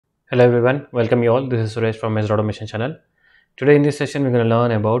Hello everyone, welcome you all. This is Suresh from SDET Automation channel. Today in this session we're going to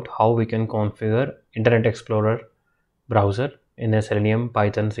learn about how we can configure Internet Explorer browser in a Selenium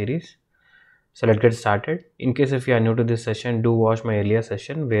Python series. So let's get started. In case if you are new to this session, do watch my earlier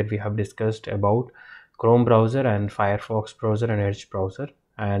session where we have discussed about Chrome browser and Firefox browser and Edge browser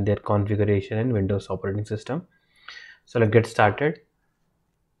and their configuration in Windows operating system. So let's get started.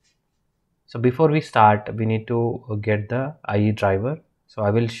 So before we start, we need to get the IE driver. So I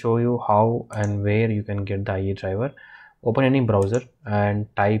will show you how and where you can get the IE driver. Open any browser and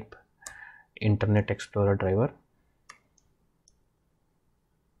type Internet Explorer driver.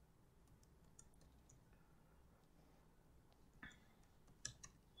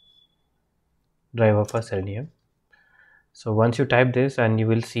 Driver for Selenium. So once you type this, and you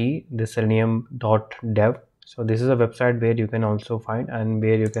will see the selenium.dev. So this is a website where you can also find and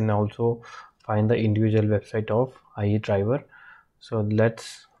where you can also find the individual website of IE driver. So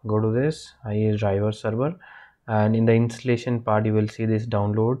let's go to this IE driver server, and in the installation part you will see this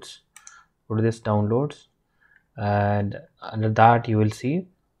downloads. Go to this downloads, and under that you will see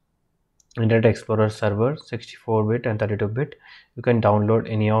Internet Explorer server 64-bit and 32-bit. You can download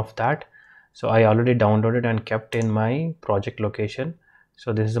any of that. So I already downloaded and kept in my project location.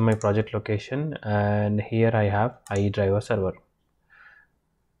 So this is my project location, and here I have IE driver server.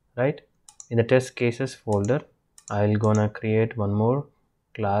 Right, in the test cases folder I'll gonna create one more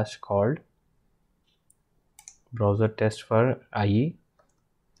class called browser test for IE.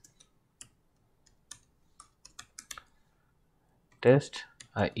 Test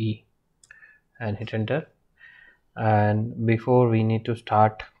IE and hit enter. And before we need to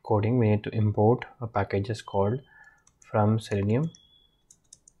start coding, we need to import a packages called from Selenium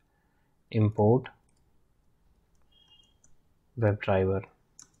import WebDriver.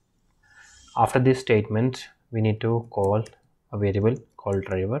 After this statement, we need to call a variable called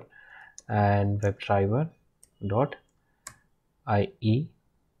driver and WebDriver dot IE.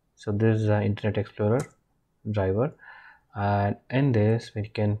 So this is the Internet Explorer driver, and in this we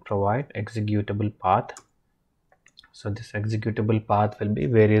can provide executable path. So this executable path will be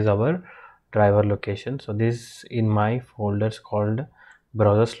where is our driver location. So this in my folders called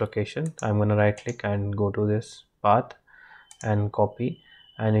browsers location. I'm gonna right click and go to this path and copy,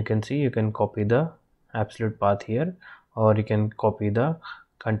 and you can see you can copy the absolute path here, or you can copy the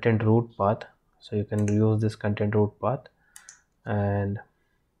content root path. So you can use this content root path, and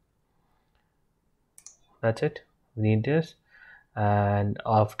that's it. We need this, and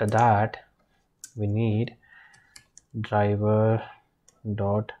after that we need driver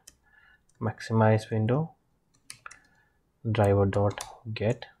dot maximize window driver dot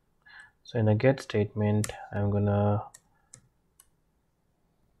get. So in a get statement I'm gonna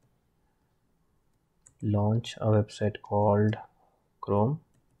launch a website called Chrome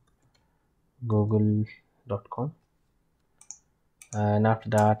google.com, and after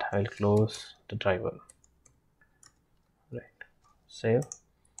that I'll close the driver. Right, save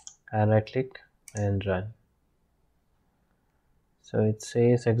and right click and run. So it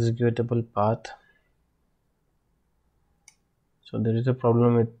says executable path. So there is a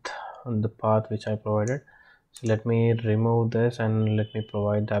problem with the path which I provided. So let me remove this and let me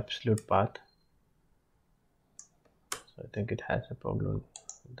provide the absolute path. So I think it has a problem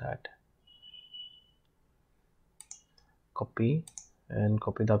with that. Copy and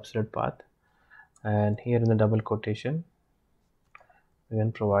copy the absolute path, and here in the double quotation we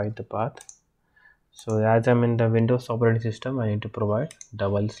can provide the path. So as I'm in the Windows operating system, I need to provide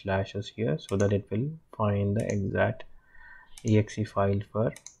double slashes here so that it will find the exact exe file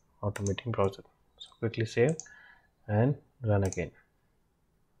for automating browser. So quickly save and run again.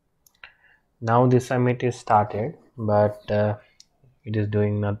 Now this summit is started, but it is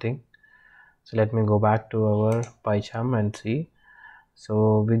doing nothing. So let me go back to our PyCharm and see.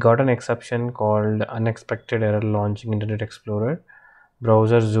 So we got an exception called unexpected error launching Internet Explorer.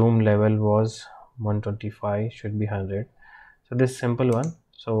 Browser zoom level was 125, should be 100. So this simple one.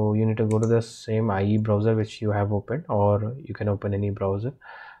 So you need to go to the same IE browser which you have opened, or you can open any browser.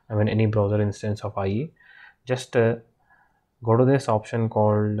 I mean any browser instance of IE. Just go to this option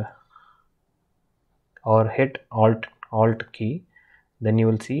called, or hit alt key, then you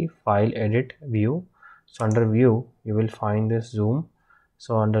will see file edit view. So under view you will find this zoom.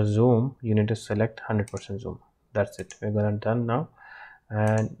 So under zoom you need to select 100% zoom. That's it, we're gonna done now.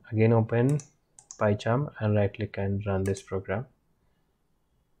 And again open PyCharm and right click and run this program.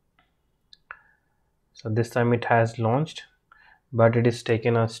 So this time it has launched, but it is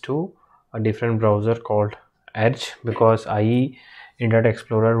taken us to a different browser called Edge, because IE Internet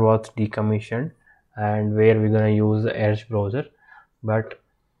Explorer was decommissioned, and where we're gonna use the Edge browser. But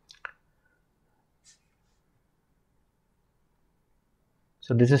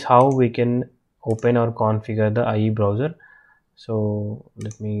So this is how we can open or configure the IE browser. So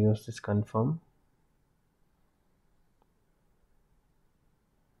let me use this confirm.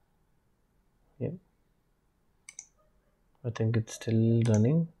 Yeah, I think it's still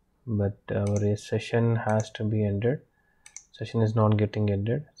running, but our session has to be ended. Session is not getting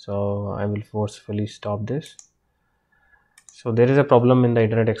ended, so I will forcefully stop this. So there is a problem in the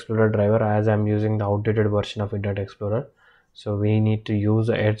Internet Explorer driver, as I'm using the outdated version of Internet Explorer. So we need to use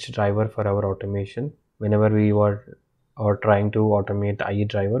the Edge driver for our automation. Whenever we were or trying to automate IE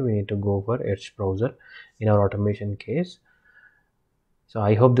driver, we need to go for Edge browser in our automation case. So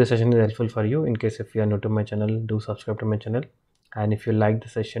I hope this session is helpful for you. In case if you are new to my channel, do subscribe to my channel. And if you like the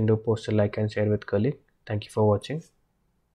session, do post a like and share with colleague. Thank you for watching.